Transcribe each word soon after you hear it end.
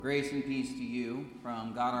Grace and peace to you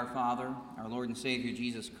from God our Father, our Lord and Savior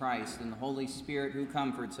Jesus Christ, and the Holy Spirit who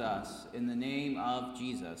comforts us. In the name of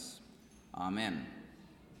Jesus, amen.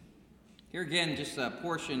 Here again, just a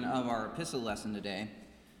portion of our epistle lesson today.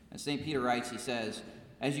 As St. Peter writes, he says,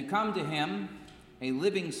 "As you come to him, a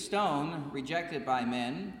living stone rejected by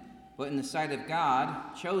men, but in the sight of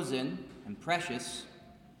God, chosen and precious,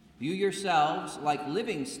 you yourselves, like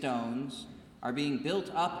living stones, are being built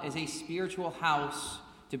up as a spiritual house,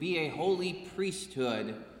 to be a holy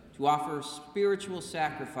priesthood, to offer spiritual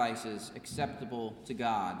sacrifices acceptable to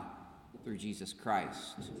God through Jesus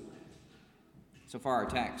Christ." So far our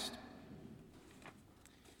text.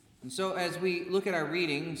 And so as we look at our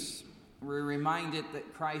readings, we're reminded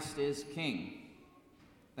that Christ is King.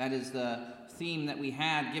 That is the theme that we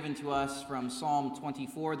had given to us from Psalm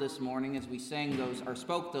 24 this morning as we sang those or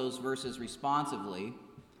spoke those verses responsively.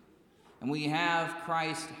 And we have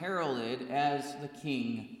Christ heralded as the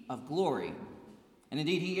King of glory. And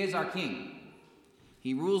indeed, he is our King.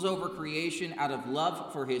 He rules over creation out of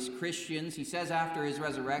love for his Christians. He says after his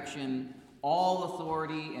resurrection, "All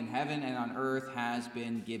authority in heaven and on earth has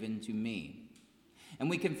been given to me." And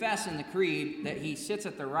we confess in the Creed that he sits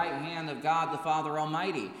at the right hand of God the Father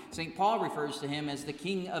Almighty. St. Paul refers to him as the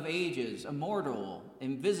King of ages, immortal,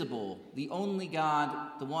 invisible, the only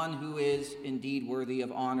God, the one who is indeed worthy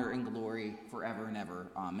of honor and glory forever and ever.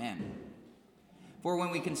 Amen. For when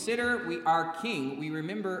we consider our King, we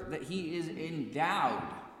remember that he is endowed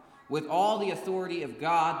with all the authority of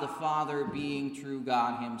God the Father, being true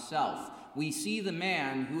God himself. We see the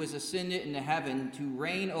man who has ascended into heaven to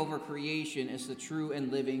reign over creation as the true and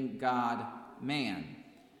living God-man.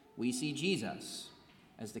 We see Jesus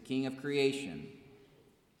as the King of creation.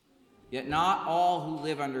 Yet not all who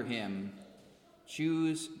live under him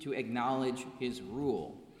choose to acknowledge his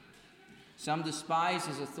rule. Some despise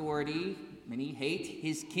his authority, many hate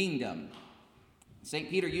his kingdom. St.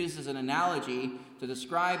 Peter uses an analogy to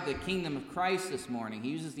describe the kingdom of Christ this morning.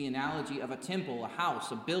 He uses the analogy of a temple, a house,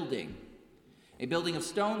 a building. A building of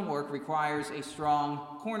stonework requires a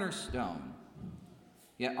strong cornerstone.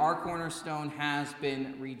 Yet our cornerstone has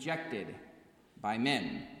been rejected by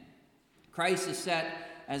men. Christ is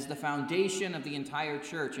set as the foundation of the entire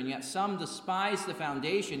church, and yet some despise the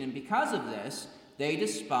foundation, and because of this, they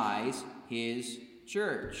despise his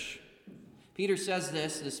church. Peter says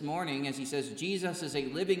this morning as he says, Jesus is a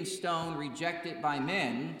living stone rejected by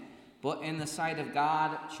men, but in the sight of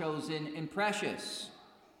God chosen and precious.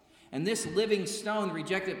 And this living stone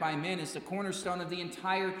rejected by men is the cornerstone of the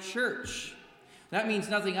entire church. That means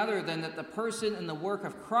nothing other than that the person and the work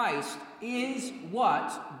of Christ is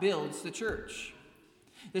what builds the church.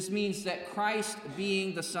 This means that Christ,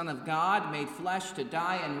 being the Son of God, made flesh to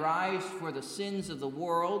die and rise for the sins of the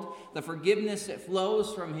world, the forgiveness that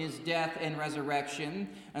flows from his death and resurrection,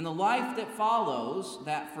 and the life that follows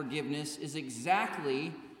that forgiveness is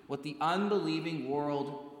exactly what the unbelieving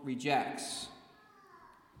world rejects.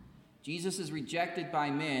 Jesus is rejected by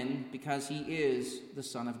men because he is the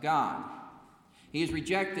Son of God. He is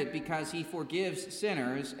rejected because he forgives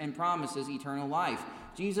sinners and promises eternal life.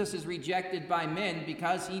 Jesus is rejected by men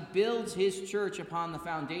because he builds his church upon the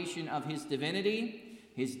foundation of his divinity,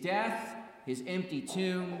 his death, his empty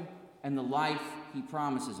tomb, and the life he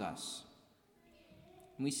promises us.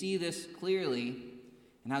 And we see this clearly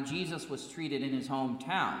in how Jesus was treated in his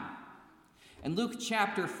hometown. In Luke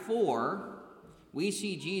chapter 4, we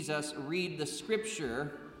see Jesus read the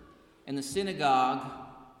scripture in the synagogue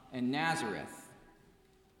in Nazareth.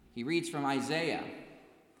 He reads from Isaiah.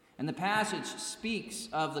 And the passage speaks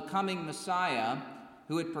of the coming Messiah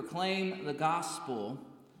who would proclaim the gospel,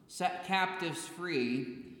 set captives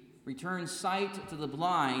free, return sight to the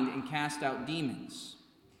blind, and cast out demons.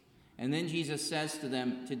 And then Jesus says to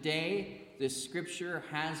them, "Today this scripture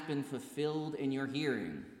has been fulfilled in your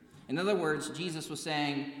hearing." In other words, Jesus was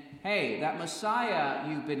saying, hey, that Messiah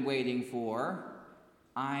you've been waiting for,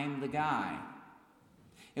 I'm the guy.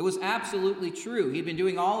 It was absolutely true. He'd been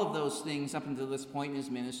doing all of those things up until this point in his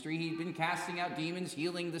ministry. He'd been casting out demons,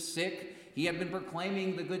 healing the sick. He had been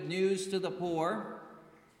proclaiming the good news to the poor.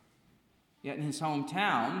 Yet in his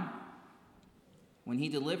hometown, when he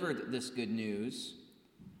delivered this good news,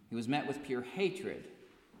 he was met with pure hatred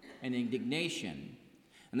and indignation.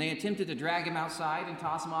 And they attempted to drag him outside and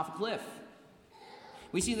toss him off a cliff.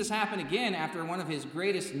 We see this happen again after one of his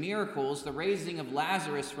greatest miracles, the raising of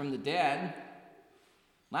Lazarus from the dead.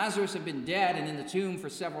 Lazarus had been dead and in the tomb for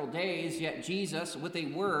several days, yet Jesus, with a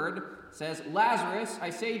word, says, "Lazarus, I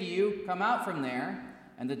say to you, come out from there."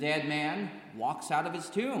 And the dead man walks out of his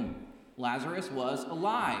tomb. Lazarus was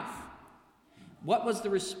alive. What was the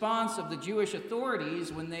response of the Jewish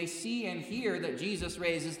authorities when they see and hear that Jesus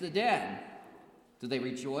raises the dead? Do they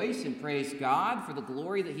rejoice and praise God for the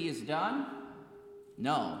glory that he has done?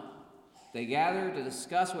 No. They gather to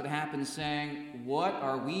discuss what happened, saying, "What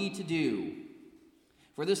are we to do?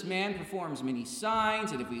 For this man performs many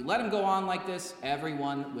signs, and if we let him go on like this,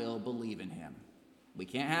 everyone will believe in him. We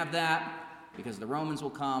can't have that, because the Romans will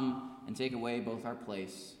come and take away both our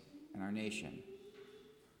place and our nation."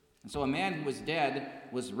 And so a man who was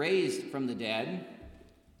dead was raised from the dead,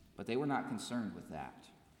 but they were not concerned with that.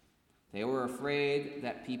 They were afraid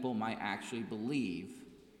that people might actually believe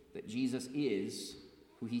that Jesus is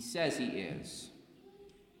who he says he is.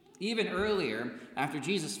 Even earlier, after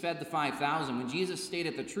Jesus fed the 5,000, when Jesus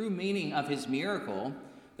stated the true meaning of his miracle,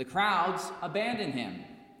 the crowds abandoned him.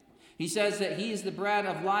 He says that he is the bread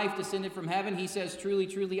of life descended from heaven. He says, "Truly,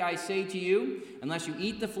 truly, I say to you, unless you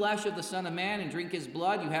eat the flesh of the Son of Man and drink his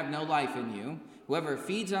blood, you have no life in you. Whoever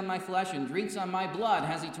feeds on my flesh and drinks on my blood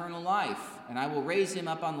has eternal life, and I will raise him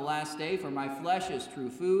up on the last day, for my flesh is true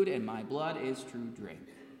food and my blood is true drink."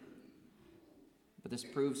 But this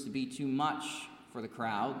proves to be too much for the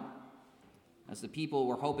crowd, as the people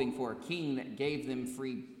were hoping for a king that gave them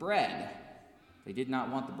free bread. They did not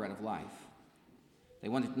want the bread of life. They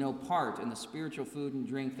wanted no part in the spiritual food and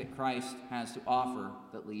drink that Christ has to offer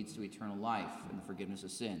that leads to eternal life and the forgiveness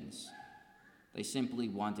of sins. They simply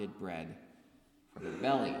wanted bread for their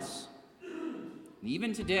bellies. And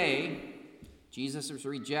even today, Jesus is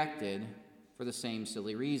rejected for the same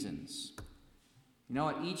silly reasons. You know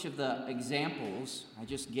what each of the examples I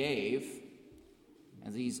just gave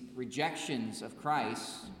and these rejections of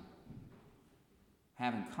Christ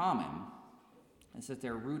have in common is that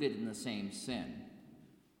they're rooted in the same sin.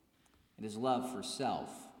 It is love for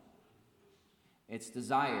self. It's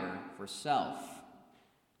desire for self.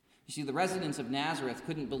 You see, the residents of Nazareth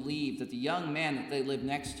couldn't believe that the young man that they lived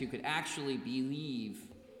next to could actually be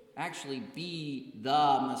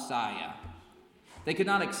the Messiah. They could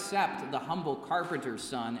not accept the humble carpenter's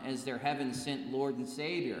son as their heaven-sent Lord and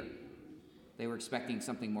Savior. They were expecting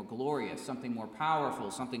something more glorious, something more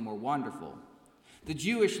powerful, something more wonderful. The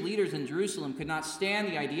Jewish leaders in Jerusalem could not stand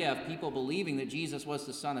the idea of people believing that Jesus was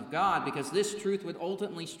the Son of God, because this truth would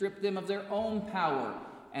ultimately strip them of their own power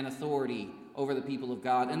and authority over the people of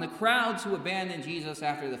God. And the crowds who abandoned Jesus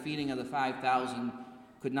after the feeding of the 5,000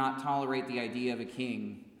 could not tolerate the idea of a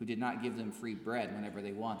king who did not give them free bread whenever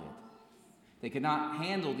they wanted. They could not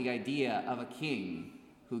handle the idea of a king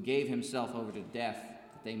who gave himself over to death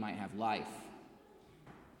that they might have life.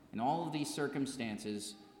 In all of these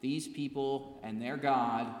circumstances, these people and their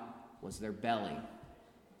God was their belly,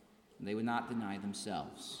 and they would not deny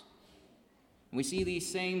themselves. And we see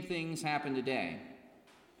these same things happen today.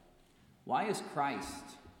 Why is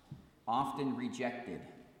Christ often rejected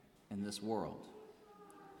in this world?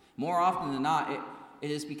 More often than not,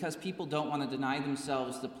 it is because people don't want to deny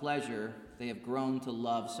themselves the pleasure they have grown to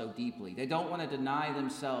love so deeply. They don't want to deny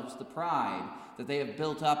themselves the pride that they have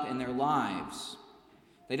built up in their lives.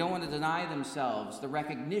 They don't want to deny themselves the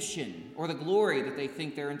recognition or the glory that they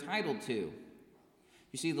think they're entitled to.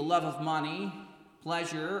 You see, the love of money,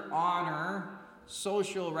 pleasure, honor,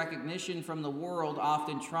 social recognition from the world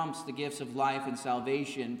often trumps the gifts of life and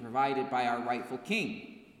salvation provided by our rightful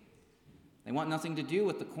King. They want nothing to do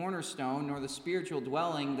with the cornerstone nor the spiritual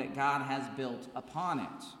dwelling that God has built upon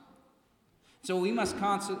it. So we must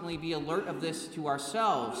constantly be alert of this to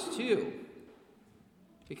ourselves too,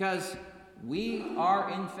 because we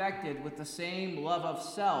are infected with the same love of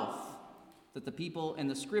self that the people in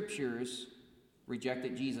the scriptures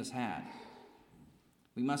rejected Jesus had.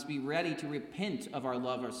 We must be ready to repent of our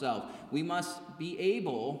love of self. We must be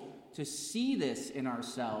able to see this in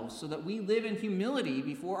ourselves so that we live in humility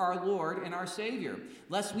before our Lord and our Savior,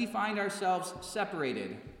 lest we find ourselves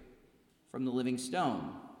separated from the living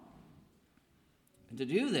stone. And to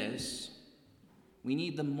do this, we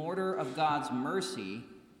need the mortar of God's mercy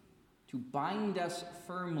to bind us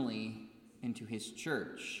firmly into his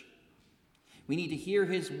church. We need to hear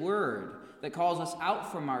his word that calls us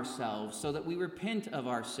out from ourselves so that we repent of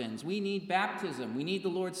our sins. We need baptism. We need the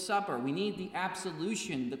Lord's Supper. We need the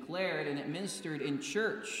absolution declared and administered in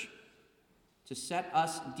church to set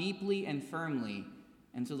us deeply and firmly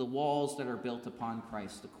into the walls that are built upon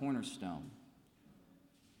Christ, the cornerstone.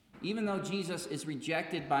 Even though Jesus is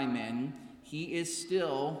rejected by men, he is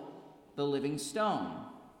still the living stone.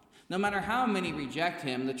 No matter how many reject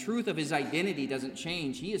him, the truth of his identity doesn't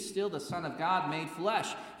change. He is still the Son of God made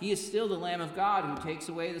flesh. He is still the Lamb of God who takes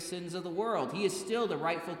away the sins of the world. He is still the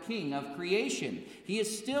rightful King of creation. He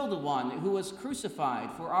is still the one who was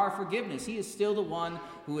crucified for our forgiveness. He is still the one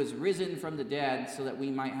who is risen from the dead so that we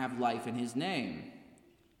might have life in his name.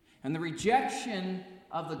 And the rejection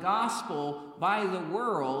of the gospel by the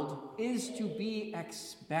world is to be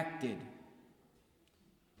expected.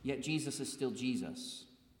 Yet Jesus is still Jesus.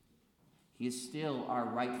 He is still our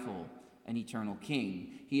rightful and eternal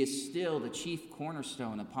King. He is still the chief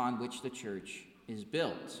cornerstone upon which the church is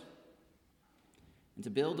built. And to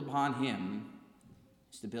build upon him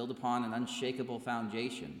is to build upon an unshakable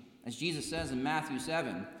foundation. As Jesus says in Matthew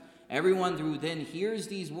 7, everyone who then hears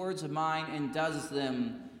these words of mine and does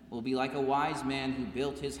them will be like a wise man who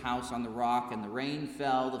built his house on the rock, and the rain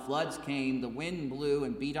fell, the floods came, the wind blew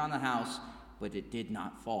and beat on the house, but it did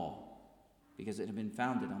not fall, because it had been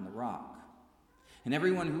founded on the rock. And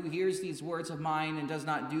everyone who hears these words of mine and does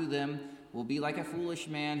not do them will be like a foolish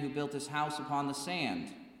man who built his house upon the sand.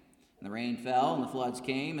 And the rain fell, and the floods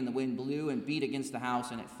came, and the wind blew and beat against the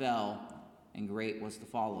house, and it fell, and great was the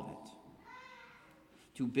fall of it.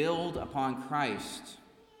 To build upon Christ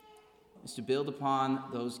is to build upon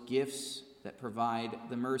those gifts that provide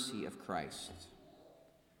the mercy of Christ.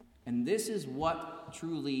 And this is what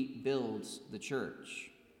truly builds the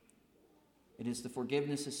church. It is the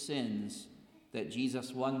forgiveness of sins that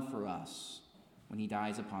Jesus won for us when he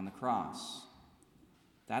dies upon the cross.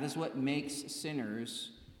 That is what makes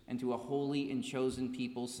sinners into a holy and chosen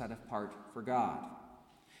people set apart for God.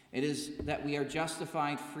 It is that we are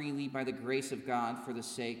justified freely by the grace of God for the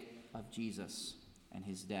sake of Jesus and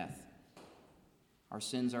his death. Our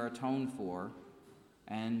sins are atoned for,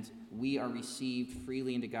 and we are received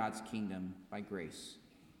freely into God's kingdom by grace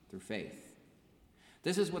through faith.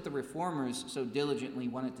 This is what the Reformers so diligently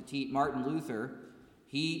wanted to teach. Martin Luther,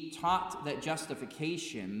 he taught that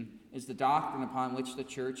justification is the doctrine upon which the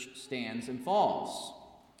church stands and falls.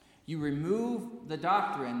 You remove the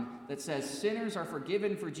doctrine that says sinners are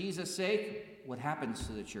forgiven for Jesus' sake, what happens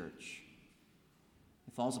to the church?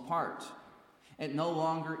 It falls apart. It no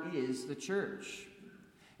longer is the church.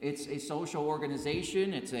 It's a social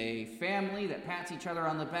organization, it's a family that pats each other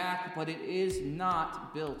on the back, but it is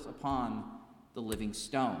not built upon the living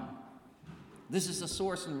stone. This is the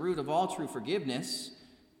source and root of all true forgiveness.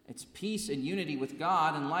 It's peace and unity with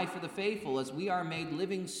God and life for the faithful, as we are made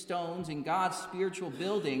living stones in God's spiritual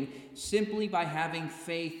building simply by having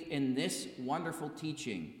faith in this wonderful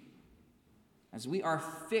teaching. As we are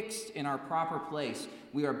fixed in our proper place,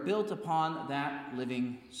 we are built upon that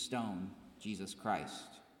living stone, Jesus Christ.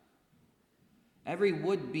 Every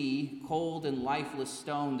would-be cold and lifeless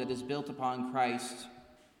stone that is built upon Christ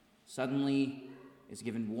suddenly is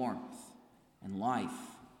given warmth and life.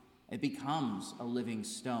 It becomes a living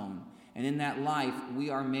stone. And in that life, we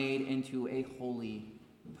are made into a holy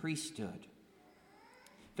priesthood.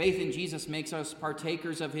 Faith in Jesus makes us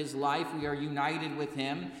partakers of his life. We are united with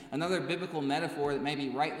him. Another biblical metaphor that maybe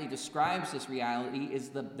rightly describes this reality is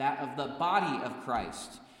that of the body of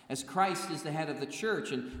Christ. As Christ is the head of the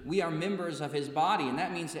church, and we are members of his body. And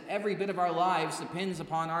that means that every bit of our lives depends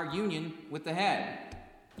upon our union with the head.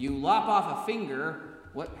 You lop off a finger,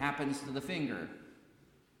 what happens to the finger?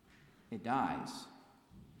 It dies.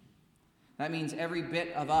 That means every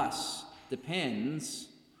bit of us depends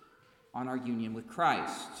on our union with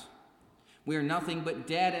Christ. We are nothing but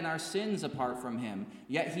dead in our sins apart from him,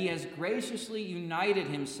 yet he has graciously united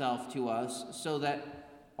himself to us so that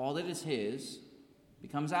all that is his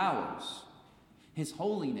becomes ours. His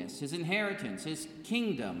holiness, his inheritance, his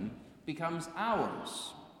kingdom becomes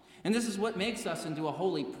ours. And this is what makes us into a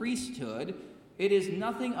holy priesthood. It is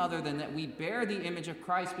nothing other than that we bear the image of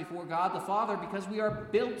Christ before God the Father because we are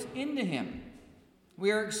built into him.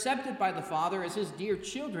 We are accepted by the Father as his dear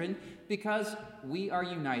children because we are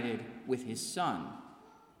united with his Son.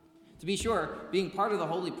 To be sure, being part of the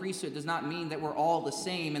holy priesthood does not mean that we're all the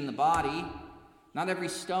same in the body. Not every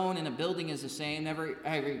stone in a building is the same.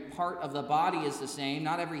 Every part of the body is the same.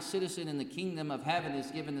 Not every citizen in the kingdom of heaven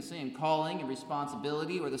is given the same calling and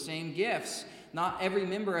responsibility or the same gifts. Not every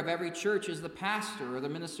member of every church is the pastor or the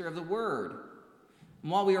minister of the word.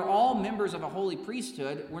 And while we are all members of a holy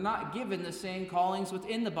priesthood, we're not given the same callings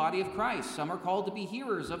within the body of Christ. Some are called to be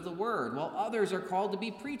hearers of the word, while others are called to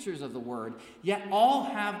be preachers of the word. Yet all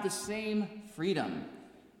have the same freedom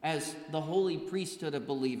as the holy priesthood of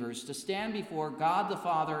believers to stand before God the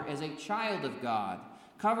Father as a child of God,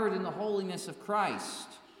 covered in the holiness of Christ.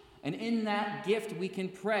 And in that gift we can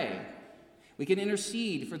pray. We can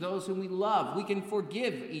intercede for those whom we love. We can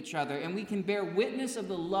forgive each other, and we can bear witness of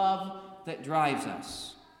the love that drives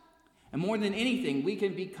us. And more than anything, we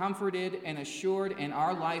can be comforted and assured in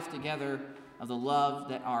our life together of the love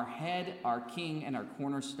that our head, our King, and our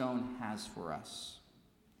cornerstone has for us.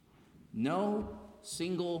 No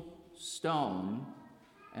single stone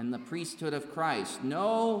in the priesthood of Christ,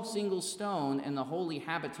 no single stone in the holy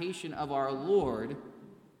habitation of our Lord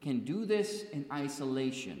can do this in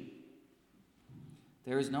isolation.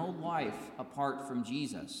 There is no life apart from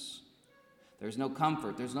Jesus. There's no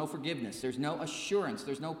comfort, there's no forgiveness, there's no assurance,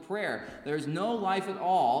 there's no prayer. There's no life at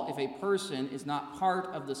all if a person is not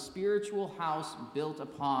part of the spiritual house built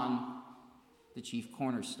upon the chief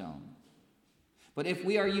cornerstone. But if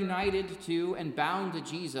we are united to and bound to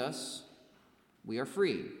Jesus, we are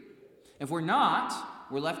free. If we're not,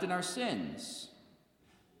 we're left in our sins.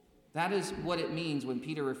 That is what it means when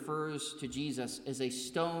Peter refers to Jesus as a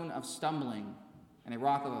stone of stumbling and a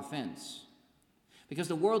rock of offense. Because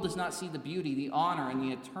the world does not see the beauty, the honor, and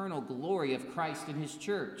the eternal glory of Christ in his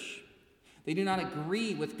church. They do not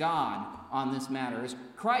agree with God on this matter. As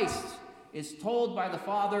Christ is told by the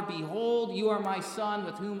Father, "Behold, you are my Son,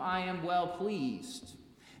 with whom I am well pleased."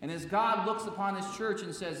 And as God looks upon his church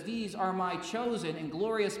and says, "These are my chosen and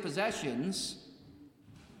glorious possessions,"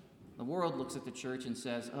 the world looks at the church and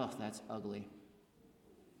says, "Oh, that's ugly.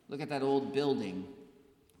 Look at that old building."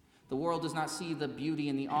 The world does not see the beauty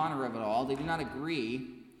and the honor of it all. They do not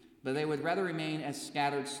agree, but they would rather remain as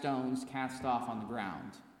scattered stones cast off on the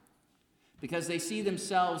ground. Because they see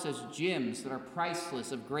themselves as gems that are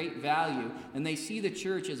priceless, of great value, and they see the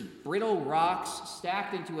church as brittle rocks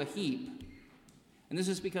stacked into a heap. And this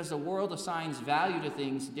is because the world assigns value to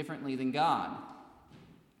things differently than God.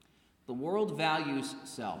 The world values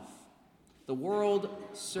self. The world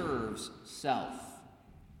serves self.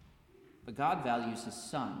 But God values his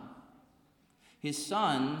Son. His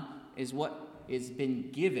Son is what has been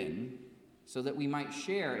given so that we might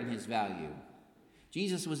share in his value.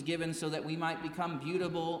 Jesus was given so that we might become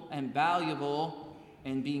beautiful and valuable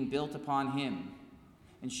in being built upon him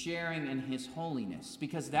and sharing in his holiness,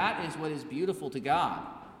 because that is what is beautiful to God.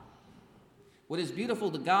 What is beautiful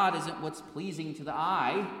to God isn't what's pleasing to the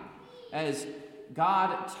eye, as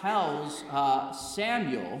God tells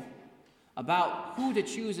Samuel about who to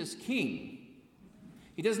choose as king.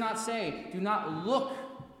 He does not say, "Do not look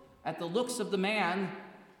at the looks of the man."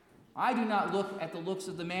 I do not look at the looks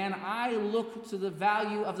of the man. I look to the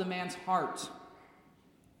value of the man's heart.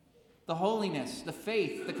 The holiness, the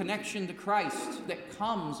faith, the connection to Christ that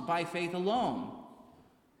comes by faith alone.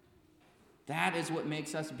 That is what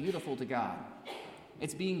makes us beautiful to God.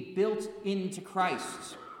 It's being built into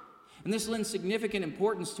Christ. And this lends significant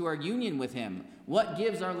importance to our union with him. What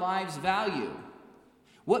gives our lives value?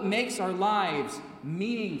 What makes our lives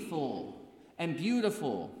meaningful and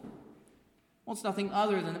beautiful? Well, it's nothing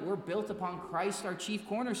other than that we're built upon Christ, our chief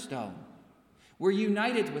cornerstone. We're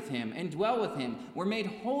united with him and dwell with him. We're made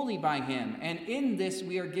holy by him. And in this,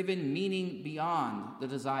 we are given meaning beyond the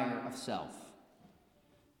desire of self.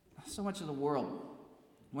 So much of the world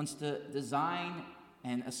wants to design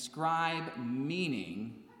and ascribe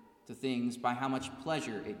meaning to things by how much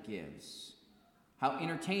pleasure it gives, how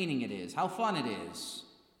entertaining it is, how fun it is,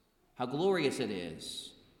 how glorious it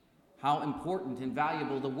is, how important and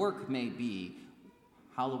valuable the work may be,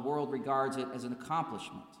 how the world regards it as an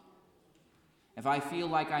accomplishment. If I feel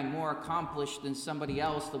like I'm more accomplished than somebody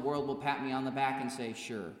else, the world will pat me on the back and say,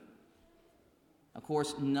 "Sure." Of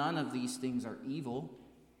course, none of these things are evil,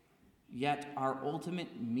 yet our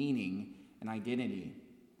ultimate meaning and identity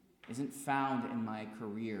isn't found in my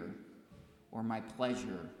career or my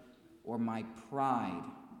pleasure or my pride.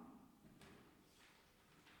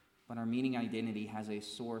 But our meaning identity has a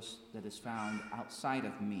source that is found outside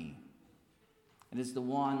of me. It is the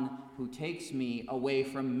one who takes me away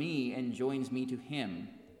from me and joins me to him.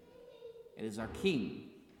 It is our King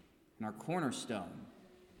and our cornerstone.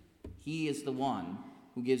 He is the one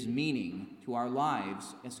who gives meaning to our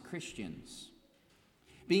lives as Christians.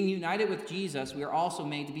 Being united with Jesus, we are also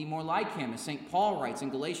made to be more like him. As St. Paul writes in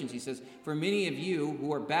Galatians, he says, "For many of you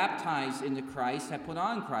who are baptized into Christ have put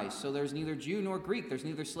on Christ. So there's neither Jew nor Greek, there's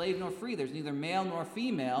neither slave nor free, there's neither male nor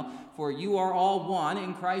female, for you are all one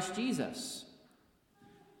in Christ Jesus."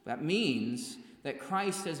 That means that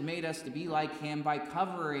Christ has made us to be like him by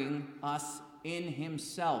covering us in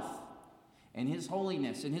himself, in his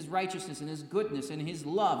holiness, in his righteousness, in his goodness, in his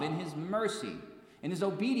love, in his mercy, in his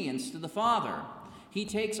obedience to the Father. He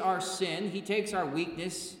takes our sin, he takes our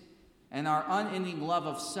weakness, and our unending love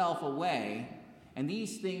of self away, and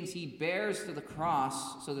these things he bears to the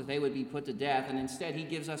cross so that they would be put to death, and instead he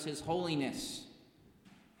gives us his holiness,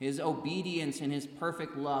 his obedience, and his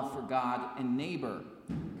perfect love for God and neighbor.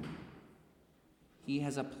 He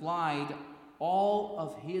has applied all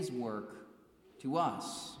of his work to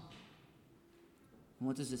us. And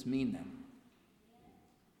what does this mean then?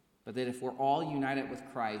 But that if we're all united with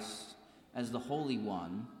Christ as the Holy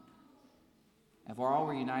One, if we're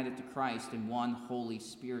all united to Christ in one holy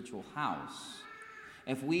spiritual house,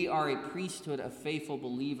 if we are a priesthood of faithful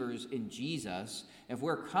believers in Jesus, if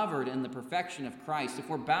we're covered in the perfection of Christ, if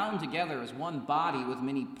we're bound together as one body with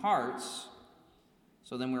many parts,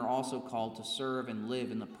 so then we're also called to serve and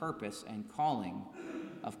live in the purpose and calling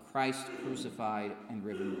of Christ crucified and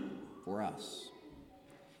risen for us.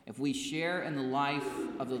 If we share in the life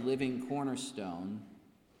of the living Cornerstone,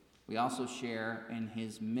 we also share in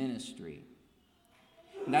his ministry.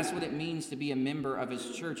 And that's what it means to be a member of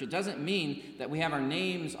his church. It doesn't mean that we have our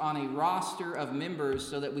names on a roster of members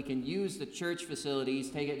so that we can use the church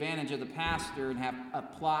facilities, take advantage of the pastor, and have a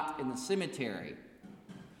plot in the cemetery.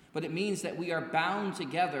 But it means that we are bound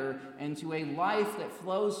together into a life that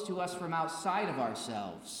flows to us from outside of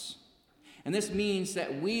ourselves. And this means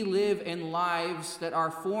that we live in lives that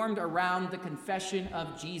are formed around the confession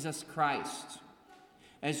of Jesus Christ.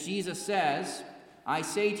 As Jesus says, I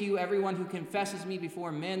say to you, everyone who confesses me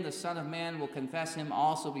before men, the Son of Man will confess him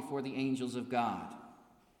also before the angels of God.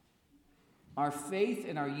 Our faith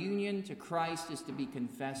and our union to Christ is to be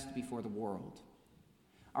confessed before the world.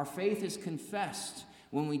 Our faith is confessed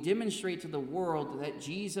when we demonstrate to the world that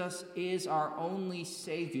Jesus is our only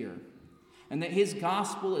Savior, and that his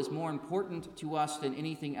gospel is more important to us than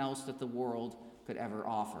anything else that the world could ever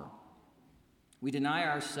offer. We deny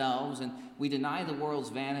ourselves and we deny the world's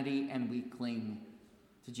vanity, and we cling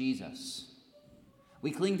to Jesus.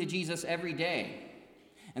 We cling to Jesus every day.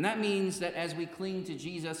 And that means that as we cling to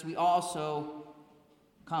Jesus, we also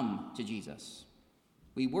come to Jesus.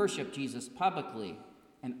 We worship Jesus publicly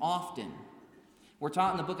and often. We're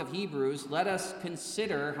taught in the book of Hebrews, let us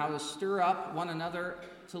consider how to stir up one another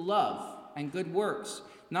to love and good works,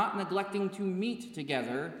 not neglecting to meet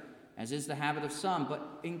together, as is the habit of some,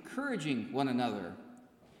 but encouraging one another,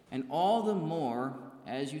 and all the more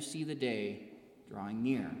as you see the day drawing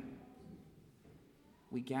near.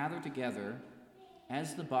 We gather together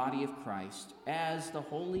as the body of Christ, as the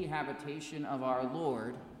holy habitation of our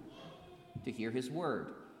Lord, to hear his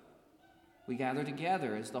word. We gather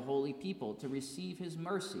together as the holy people to receive his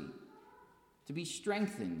mercy, to be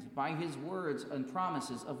strengthened by his words and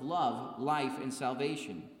promises of love, life, and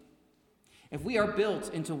salvation. If we are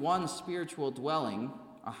built into one spiritual dwelling,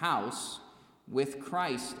 a house, with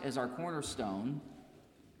Christ as our cornerstone,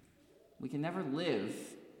 we can never live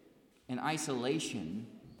in isolation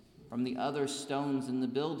from the other stones in the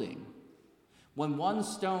building. When one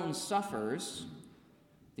stone suffers,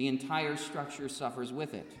 the entire structure suffers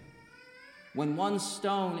with it. When one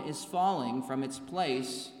stone is falling from its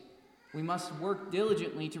place, we must work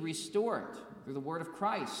diligently to restore it through the word of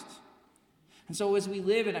Christ. And so as we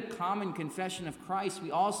live in a common confession of Christ,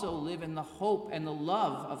 we also live in the hope and the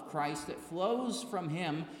love of Christ that flows from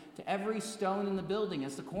him to every stone in the building,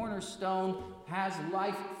 as the cornerstone has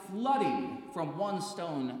life flooding from one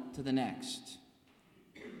stone to the next.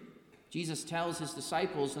 Jesus tells his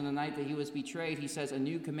disciples on the night that he was betrayed, he says, "A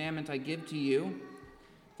new commandment I give to you,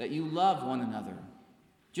 that you love one another.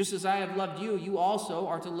 Just as I have loved you, you also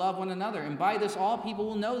are to love one another. And by this all people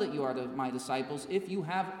will know that you are my disciples, if you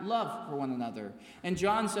have love for one another." And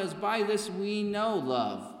John says, "By this we know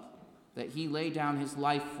love, that he laid down his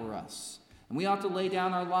life for us. And we ought to lay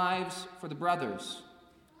down our lives for the brothers.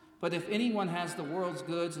 But if anyone has the world's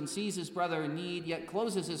goods and sees his brother in need, yet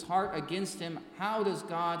closes his heart against him, how does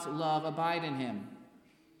God's love abide in him?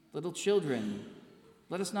 Little children,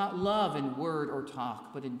 let us not love in word or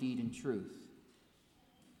talk, but in deed and truth."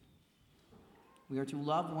 We are to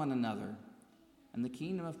love one another and the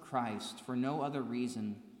kingdom of Christ for no other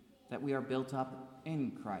reason that we are built up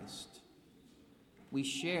in Christ. We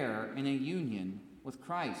share in a union with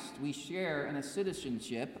Christ. We share in a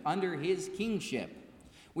citizenship under his kingship.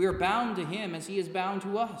 We are bound to him as he is bound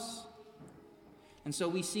to us. And so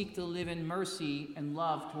we seek to live in mercy and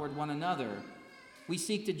love toward one another. We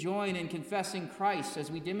seek to join in confessing Christ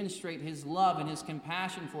as we demonstrate his love and his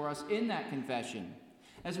compassion for us in that confession.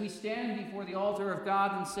 As we stand before the altar of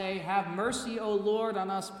God and say, "Have mercy, O Lord,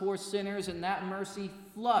 on us poor sinners," and that mercy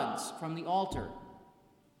floods from the altar.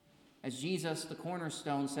 As Jesus, the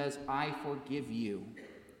cornerstone, says, "I forgive you.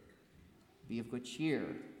 Be of good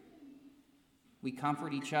cheer." We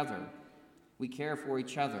comfort each other. We care for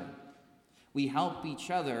each other. We help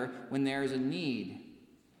each other when there is a need,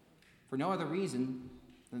 for no other reason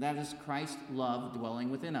than that is Christ's love dwelling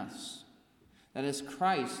within us. That is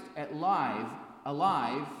Christ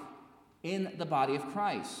alive in the body of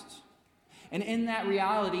Christ. And in that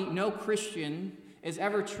reality, no Christian is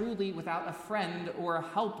ever truly without a friend or a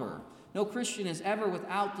helper. No Christian is ever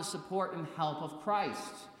without the support and help of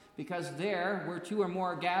Christ, because there, where two or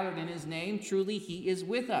more are gathered in his name, truly he is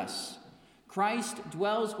with us. Christ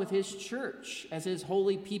dwells with his church as his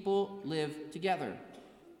holy people live together.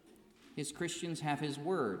 His Christians have his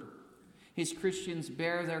word. His Christians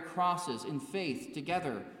bear their crosses in faith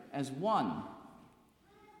together as one.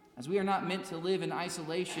 As we are not meant to live in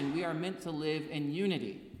isolation, we are meant to live in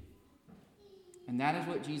unity. And that is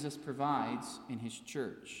what Jesus provides in his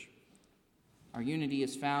church. Our unity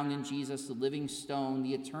is found in Jesus, the living stone,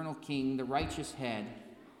 the eternal King, the righteous head.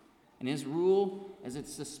 And his rule, as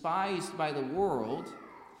it's despised by the world,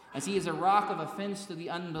 as he is a rock of offense to the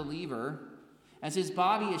unbeliever, as his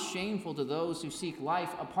body is shameful to those who seek life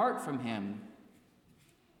apart from him,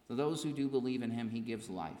 to those who do believe in him, he gives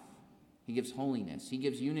life. He gives holiness. He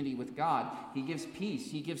gives unity with God. He gives peace.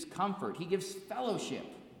 He gives comfort. He gives fellowship.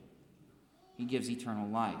 He gives eternal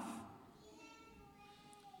life.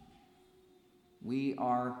 We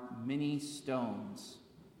are many stones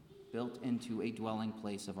built into a dwelling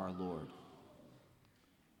place of our Lord.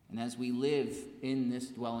 And as we live in this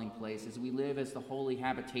dwelling place, as we live as the holy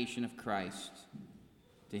habitation of Christ,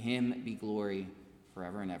 to him be glory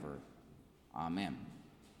forever and ever. Amen.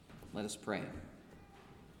 Let us pray.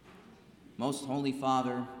 Most Holy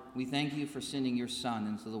Father, we thank you for sending your Son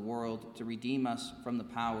into the world to redeem us from the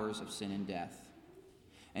powers of sin and death.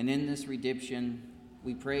 And in this redemption,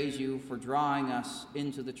 we praise you for drawing us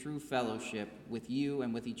into the true fellowship with you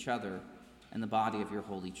and with each other and the body of your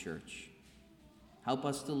holy church. Help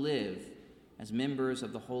us to live as members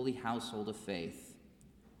of the holy household of faith,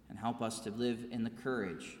 and help us to live in the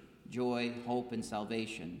courage, joy, hope, and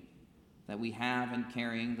salvation that we have in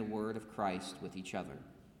carrying the word of Christ with each other.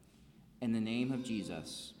 In the name of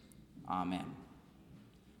Jesus, amen.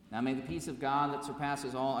 Now may the peace of God that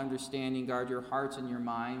surpasses all understanding guard your hearts and your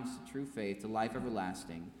minds to true faith, to life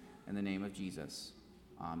everlasting. In the name of Jesus,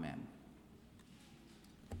 amen.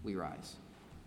 We rise.